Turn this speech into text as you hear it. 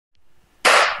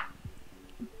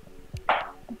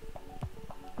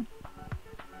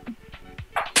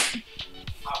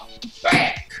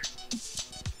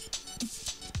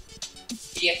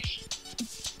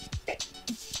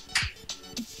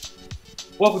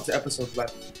Welcome to episode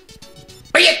 11.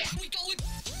 Bam!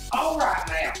 Alright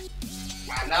now.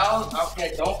 I know,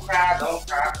 okay, don't cry,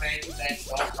 thank you,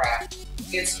 don't cry.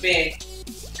 It's been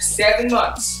 7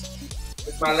 months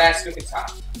since my last cooking time.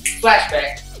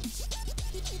 Flashback.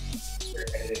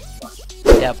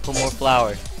 Yeah, put more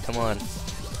flour. Come on.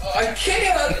 Oh, I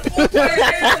can't!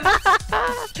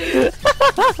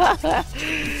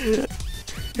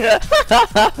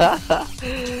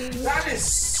 That is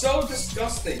so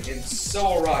disgusting and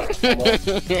so erotic.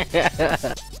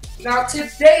 Now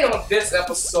today on this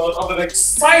episode of an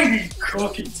exciting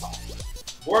cooking time,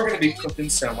 we're going to be cooking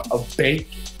some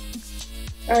bacon.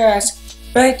 I ask,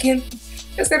 bacon?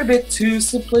 Is that a bit too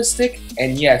simplistic?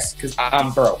 And yes, because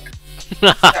I'm broke.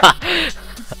 Now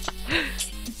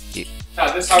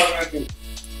this is how we're going to do.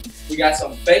 We got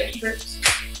some bacon strips,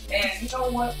 and you know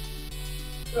what?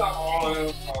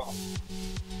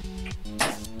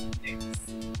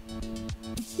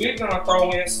 We're gonna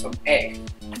throw in some egg.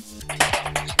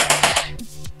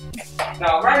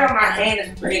 Now, right now, my hand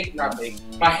is big, not big.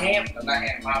 My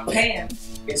pan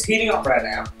is heating up right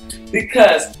now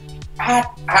because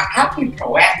I've been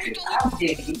proactive. I'm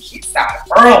getting shit started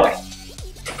early.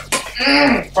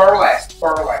 Burlesque.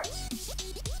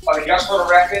 Oh, you guys for the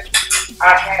record?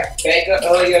 I had bacon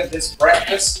earlier this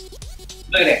breakfast.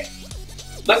 Look at that.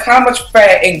 Look how much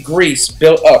fat and grease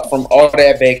built up from all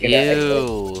that bacon.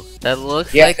 Ew, that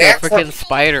looks like a freaking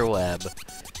spider web.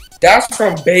 That's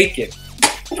from bacon.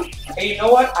 And you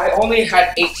know what? I only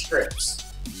had 8 strips.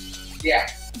 Yeah.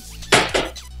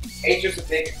 8 strips of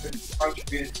bacon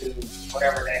contributed to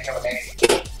whatever the hell that is.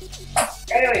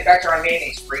 Anyway, back to our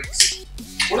mayonnaise freaks.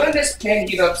 We're letting this pan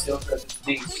heat up still because it's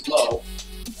being slow.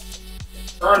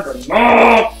 Turn the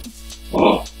knob.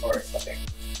 Oh, sorry, okay.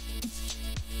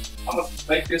 I'm gonna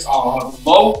make this on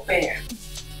low fan.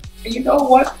 And you know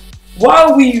what?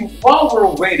 While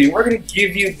we're waiting, we're gonna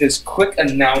give you this quick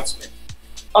announcement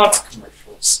on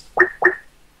commercials.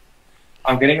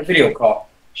 I'm getting a video call.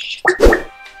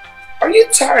 Are you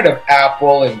tired of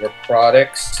Apple and your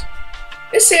products?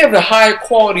 They say have a high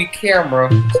quality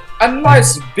camera, a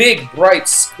nice big bright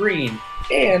screen,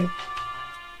 and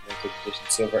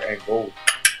silver and gold.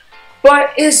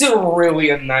 But is it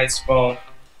really a nice phone?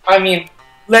 I mean,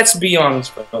 let's be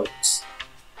honest, folks.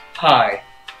 Hi,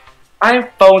 I'm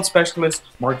phone specialist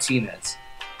Martinez,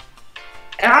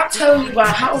 and I'll tell you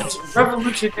about how this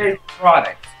revolutionary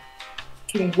product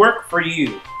can work for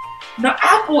you. Now,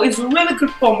 Apple is a really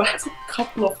good phone, but has a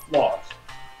couple of flaws.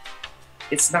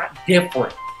 It's not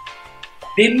different.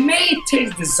 They may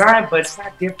take design, but it's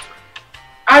not different.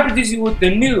 I introduce you with the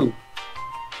new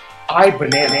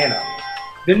iBanana.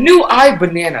 The new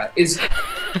iBanana is a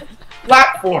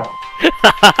platform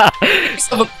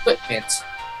of equipment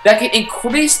that can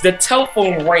increase the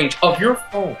telephone range of your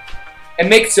phone and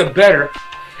makes it better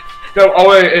than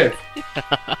all it is.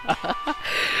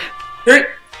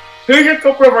 Here's a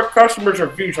couple of our customers'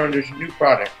 reviews on this new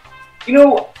product. You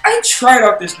know, I tried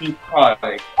out this new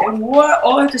product, and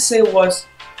all I had to say was,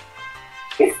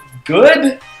 it's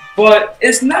good, but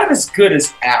it's not as good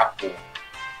as Apple.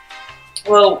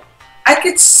 Well, I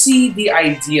could see the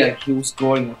idea he was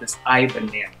going with this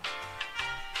iBanana,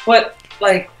 but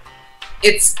like,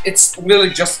 it's really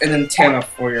just an antenna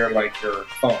for your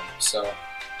phone. So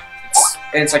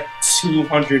it's like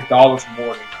 $200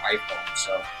 more than an iPhone.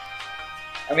 So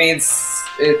I mean,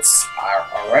 it's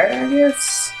alright, I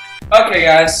guess. Okay,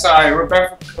 guys, sorry, we're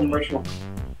back from commercial.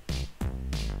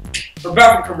 We're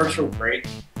back from commercial break.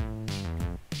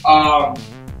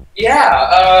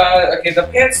 Yeah, okay, the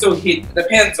pan's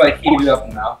heated up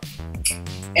now.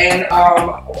 And,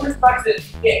 we're about to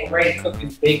get ready to cook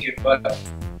this bacon, but,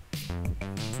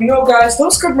 you know, guys,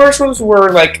 those commercials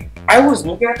were, I was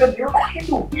looking at them, they were kind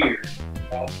of weird, you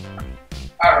know?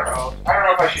 I don't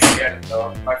know if I should get it,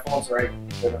 though. My phone's already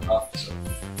good enough, so,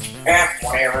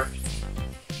 whatever.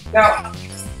 Now,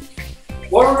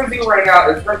 what we're gonna do right now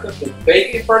is we're gonna cook the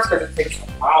bacon first, because it takes a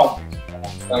while, you know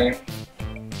what I'm saying?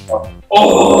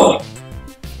 Oh!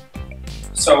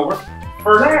 So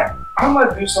for that, I'm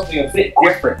gonna do something a bit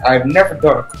different. I've never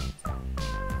done.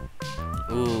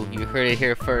 Ooh, you heard it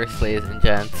here first, ladies and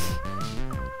gents.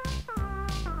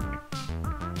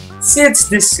 Since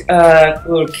this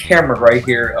little camera right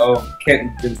here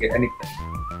can't really get anything,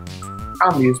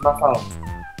 I'm gonna use my phone.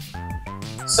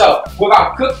 So we're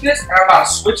gonna cook this, and I'm gonna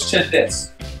switch to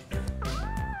this.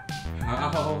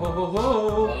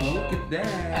 Oh, look at that.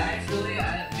 Actually,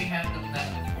 we have done that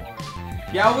before.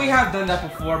 Yeah, we have done that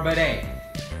before, but hey,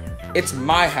 it's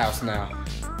my house now.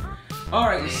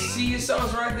 Alright, see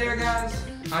yourselves right there, guys?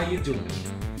 How you doing?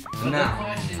 But the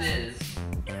question is,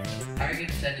 how are you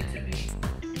gonna send it to me?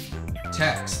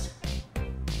 Text.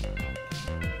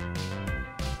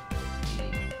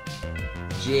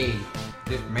 J.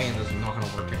 This man doesn't know how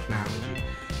to work technology.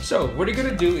 So, what you're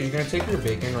gonna do is you're gonna take your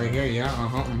bacon right here, yeah,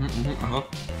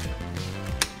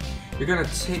 You're gonna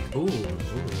take, you're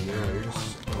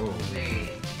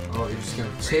just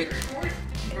gonna take.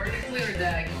 Vertically or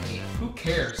diagonally? Who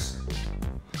cares?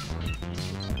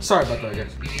 Sorry about that,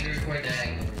 guys. You need to record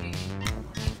diagonally.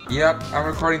 Yep, I'm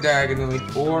recording diagonally,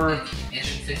 or And in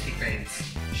 60 frames.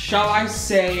 shall I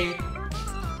say,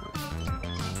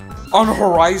 on the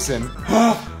horizon.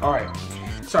 Alright,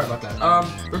 sorry about that.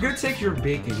 We're gonna take your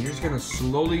bacon. You're just gonna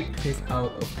slowly pick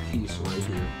out a piece right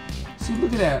here. See,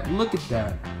 look at that, look at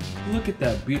that. Look at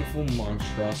that beautiful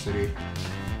monstrosity.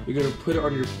 You're gonna put it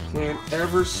on your plant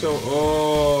ever so,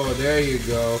 oh, there you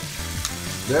go.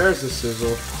 There's the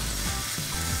sizzle.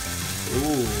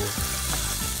 Ooh.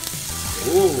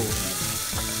 Ooh.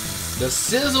 The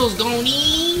sizzle's going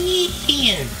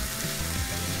in.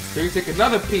 Here you take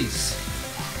another piece.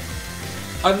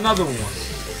 Another one.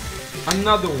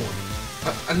 Another one.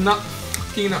 Another.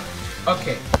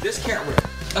 Okay, this can't rip.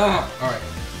 Alright.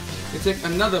 You take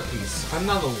another piece.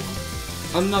 Another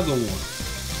one. Another one.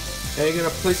 And you're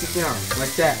gonna place it down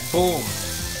like that. Boom.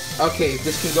 Okay,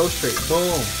 this can go straight.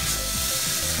 Boom.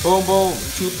 Boom, boom.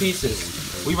 2 pieces.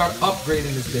 We about to upgrade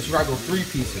in this dish. We about to go 3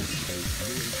 pieces.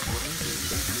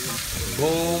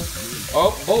 Boom.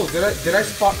 Oh, did I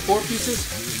spot 4 pieces?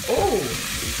 Oh,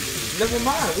 never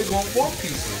mind. We're going 4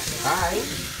 pieces. Alright.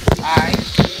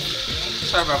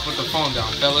 Sorry about putting the phone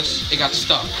down, fellas. It got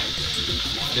stuck.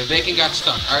 The bacon got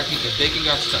stuck. I repeat, the bacon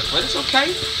got stuck. But it's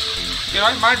okay. You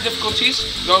know, minor difficulties.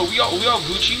 No, we all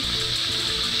Gucci.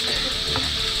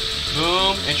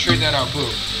 Boom, and straighten that out.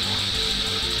 Boom.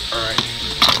 Alright.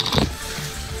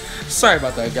 Sorry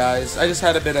about that, guys. I just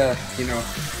had a bit of,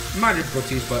 minor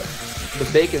difficulties, but the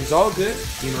bacon's all good,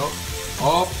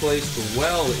 all placed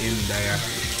well in there.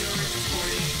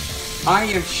 I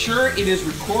am sure it is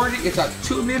recording. It's at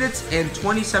 2 minutes and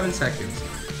 27 seconds.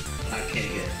 Okay,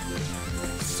 good.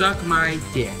 Suck my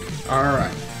dick.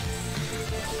 Alright.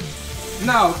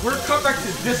 Now, we're coming back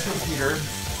to this computer.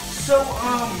 So,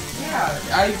 yeah,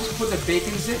 I just put the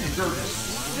bacons in and they're just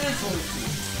sizzling.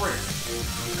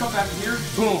 Come back here,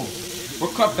 boom.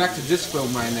 We're cut back to this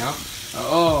film right now.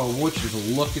 Oh, look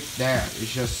at that.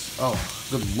 It's just, oh,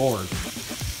 good lord.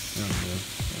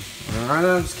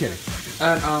 I'm just kidding.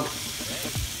 And,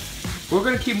 we're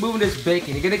gonna keep moving this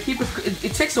bacon. You're gonna keep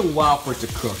it takes a while for it to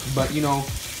cook, but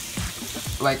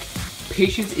like,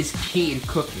 patience is key in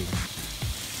cooking.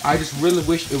 I just really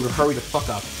wish it would hurry the fuck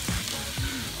up.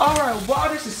 Alright, while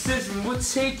this is sizzling, we'll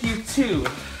take you to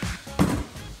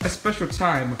a special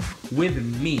time with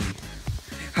me.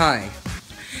 Hi.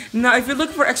 Now, if you're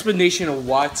looking for explanation of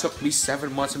why it took me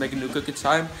 7 months to make a new cooking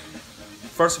time,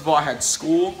 first of all, I had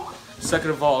school.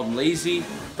 Second of all, I'm lazy.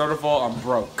 Third of all, I'm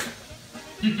broke.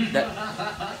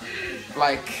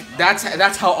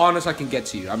 That's how honest I can get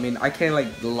to you. I mean, I can't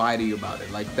lie to you about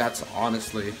it. That's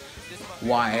honestly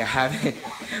why I haven't.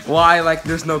 Why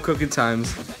there's no cooking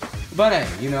times. But hey,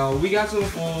 we got some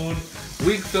food.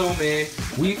 We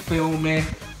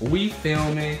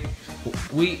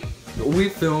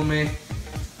filming.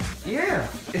 Yeah,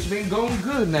 it's been going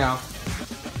good now.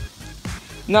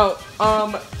 Now,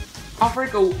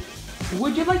 Alfredo,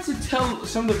 would you like to tell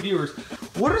some of the viewers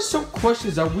what are some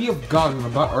questions that we have gotten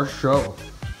about our show?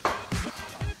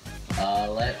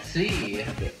 Let's see.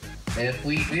 If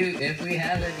we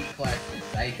have any questions,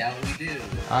 I doubt we do.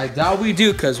 I doubt we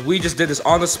do, because we just did this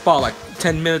on the spot like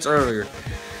 10 minutes earlier.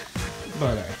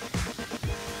 But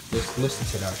just listen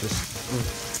to that.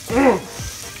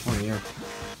 Oh, yeah.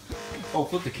 Oh,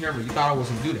 flip the camera. You thought I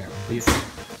wasn't do that.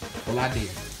 Well, I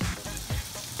did.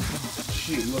 Oh,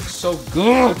 shit, looks so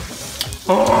good.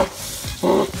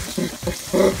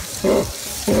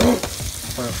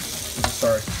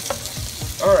 Sorry.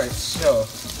 Alright, so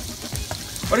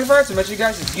what I forgot to mention,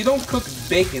 guys, is you don't cook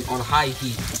bacon on high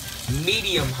heat.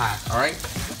 Medium hot, alright?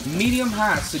 Medium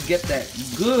hot to get that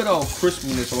good old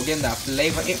crispiness or getting that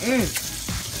flavor.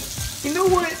 You know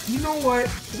what?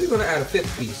 We're gonna add a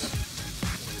 5th piece.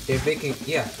 If bacon,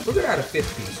 yeah, we're gonna add a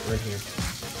 5th piece right here.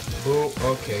 Boom.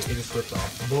 Okay, it just slipped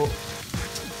off. Boom.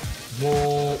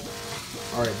 Boom.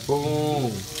 Alright,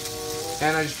 boom.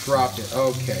 And I just dropped it.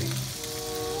 Okay.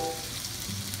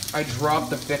 I dropped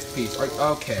the 5th piece.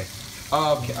 Okay.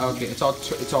 Okay. It's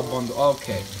all bundled.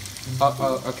 Okay.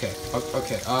 Okay.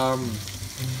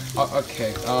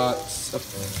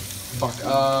 Fuck.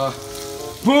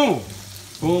 Boom.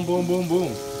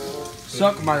 Boom.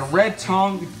 Suck my red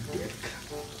tongue dick.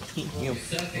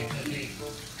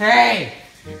 Hey.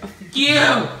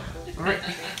 You.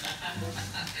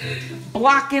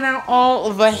 Blocking out all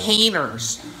of the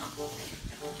haters.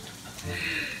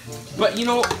 But you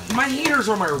know, my haters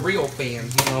are my real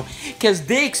fans, you know, because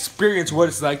they experience what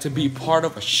it's like to be part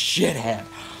of a shithead.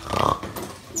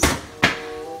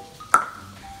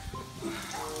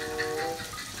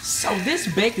 So this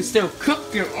bacon's still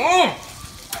cooking. Oh!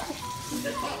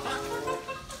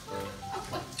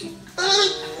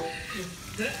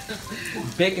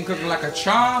 Bacon cooking like a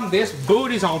charm. This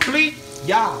booty's on fleek.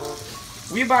 Yeah.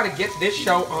 We about to get this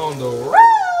show on the road.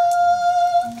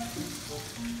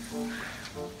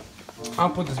 I'll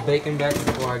put this bacon back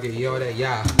before I get yelled at.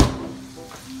 Yeah.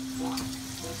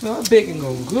 No, that bacon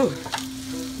going good.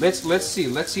 Let's see.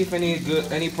 Let's see if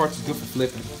any parts is good for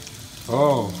flipping.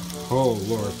 Oh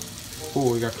Lord.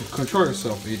 Oh, you got to control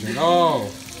yourself, Adrian. Oh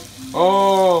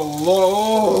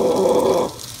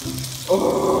Lord.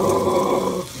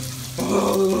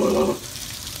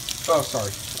 Oh,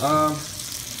 sorry.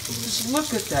 Just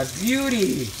look at that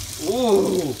beauty.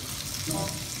 Ooh.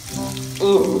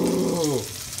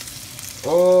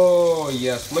 Oh,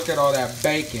 yes. Look at all that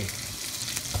bacon.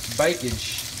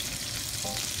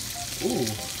 Ooh.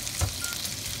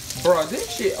 Bro, this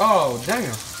shit. Oh,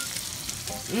 damn.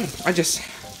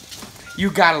 You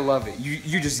gotta love it.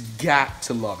 You just got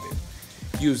to love it.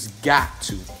 You just got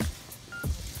to.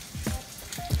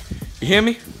 You hear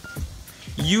me?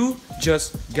 You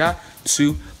just got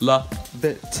to love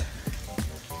it.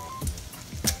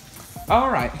 All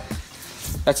right,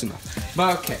 that's enough.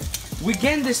 But okay, we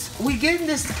getting this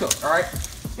cooked. All right.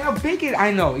 Now bacon,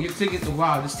 I know you're thinking,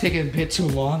 wow, this taking a bit too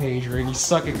long, Adrian. You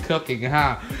suck at cooking,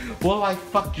 huh? Well, I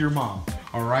fucked your mom.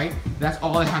 All right. That's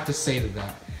all I have to say to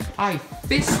that. I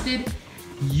fisted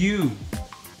you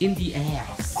in the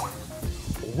ass.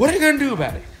 What are you gonna do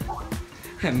about it?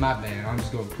 My bad. I'm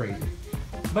just going crazy.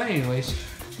 But anyways,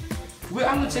 I'm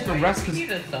gonna take a rest because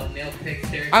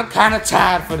I'm kind of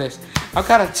tired for this. I'm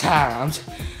kind of tired.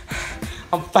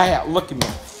 I'm fat. Look at me,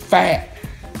 fat.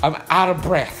 I'm out of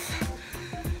breath.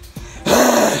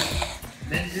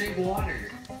 Then drink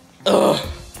water.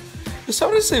 Did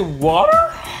somebody say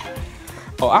water?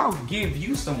 Oh, I'll give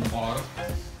you some water.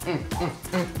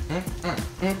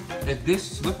 If this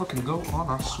slipper can go on,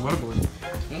 I swear to God.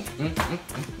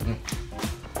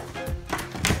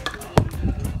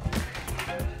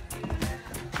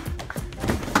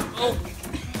 Oh.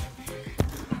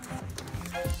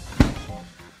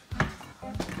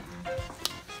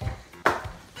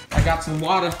 I got some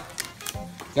water.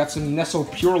 Got some Nestle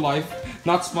Pure Life.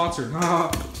 Not sponsored.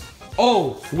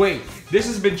 Oh, wait. This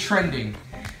has been trending.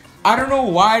 I don't know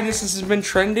why this has been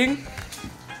trending.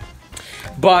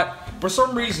 But for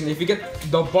some reason, if you get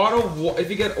the bottle, if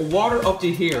you get water up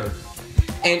to here,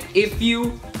 and if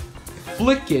you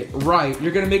flick it right,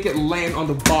 you're gonna make it land on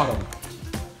the bottom.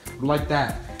 Like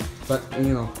that. But,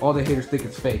 you know, all the haters think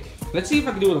it's fake. Let's see if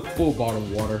I can do it with a full bottle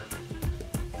of water.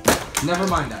 Never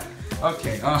mind that.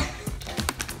 Okay, I'm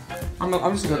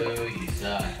just gonna... Oh, you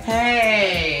suck.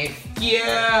 Hey!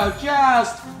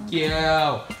 Just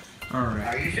go! Alright.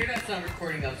 Are you sure that's not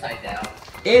recording upside down?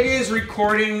 It is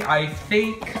recording, I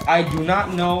think. I do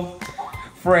not know.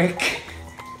 Frick.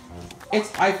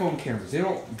 It's iPhone cameras. They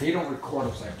don't record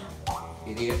upside down.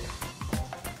 Idiot.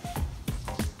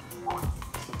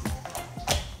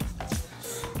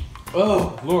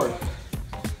 Oh, Lord.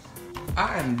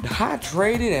 I am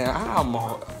hydrated and I'm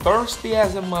thirsty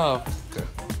as a motherfucker.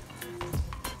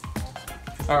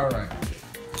 Alright.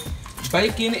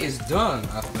 Bacon is done,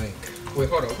 I think. Wait,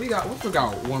 hold on. We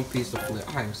forgot one piece to flip.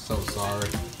 I am so sorry.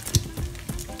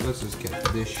 Let's just get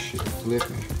this shit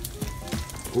flipping.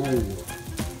 Ooh.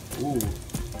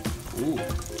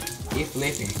 It's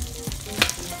flipping.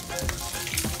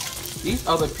 These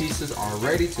other pieces are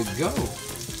ready to go.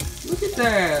 Look at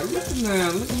that. Look at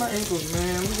that. Look at my ankles,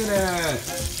 man. Look at that.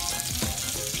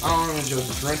 I'm gonna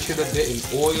just drench it a bit in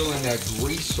oil and that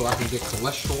grease so I can get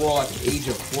cholesterol at the age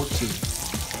of 14.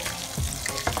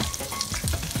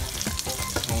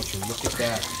 I want you to look at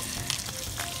that.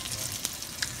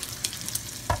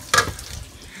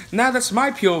 Now that's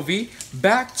my POV.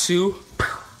 Back to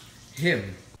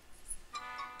him.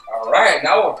 Alright,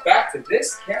 now we're back to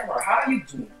this camera. How you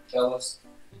doing, fellas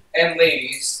and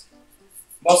ladies?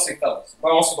 Mostly fellas, but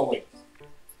also the ladies.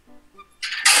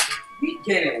 We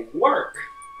getting work.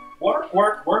 Work.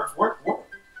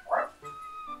 Alright.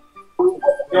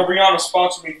 Yo, Rihanna,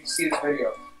 sponsor me if you see this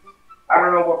video. I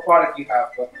don't know what product you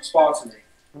have, but sponsor me.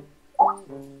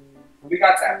 We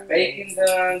got that bacon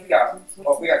done. We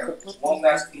got cooked this one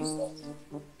last piece though.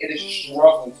 It is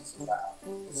struggling to survive.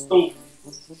 It's stupid.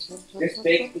 This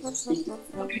bacon is stupid.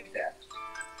 Look at that.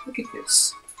 Look at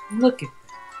this. Look at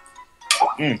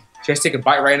that. Should I take a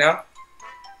bite right now?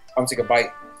 I'm gonna take a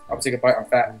bite. I'm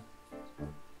fat.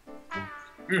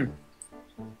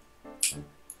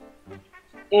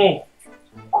 Mm.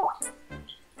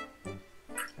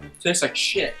 Tastes like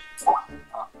shit.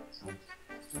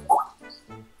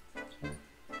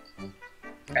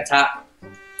 That's hot.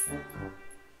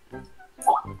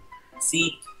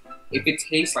 See, if it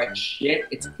tastes like shit,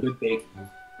 it's good bacon.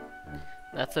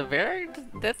 That's a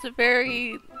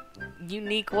very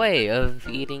unique way of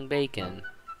eating bacon.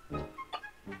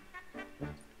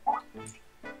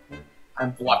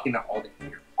 I'm blocking out all the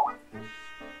here.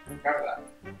 Remember that.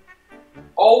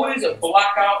 Always a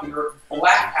blackout, you're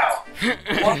blackout.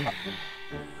 I'm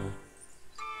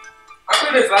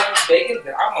gonna like this bacon,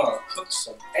 then I'm gonna cook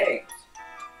some eggs.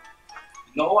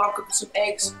 You know why I'm cooking some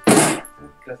eggs?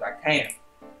 Because I can.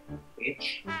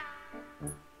 Bitch.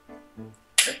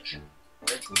 Bitch.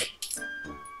 Bitch.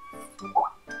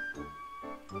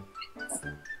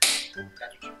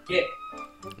 That's what you get.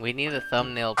 We need a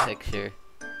thumbnail picture.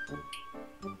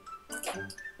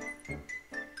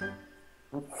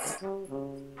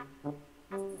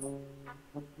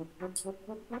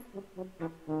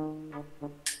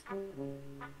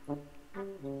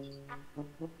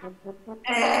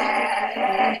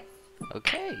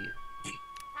 Okay.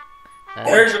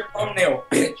 There's your thumbnail,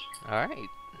 bitch. Alright.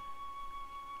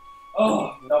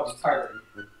 Oh, that was tired.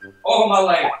 Oh, my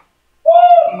leg.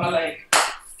 Oh, my leg.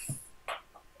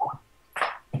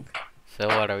 So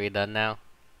what, are we done now?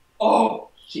 Oh,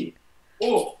 shit.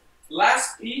 Oh,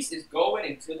 last piece is going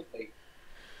into the plate.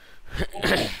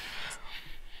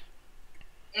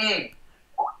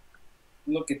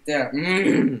 Look at that.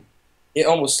 It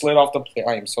almost slid off the plate.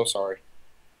 I am so sorry.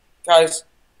 Guys,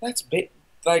 that's big.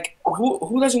 Like,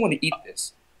 who doesn't want to eat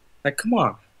this? Like, come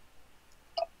on.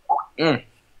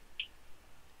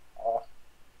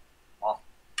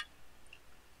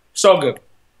 So good.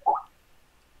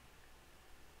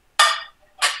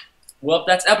 Well,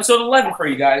 that's episode 11 for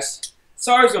you guys.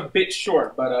 Sorry it's a bit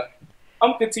short, but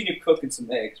I'm gonna continue cooking some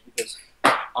eggs because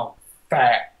I'm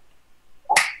fat.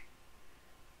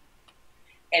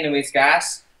 Anyways,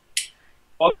 guys,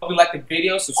 hope you like the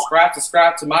video. Subscribe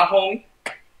to my homie,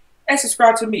 and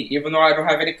subscribe to me, even though I don't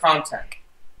have any content.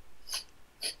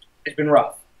 It's been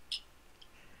rough,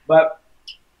 but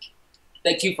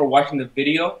thank you for watching the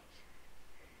video.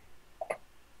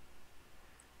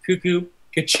 Cuckoo,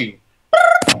 ka-choo.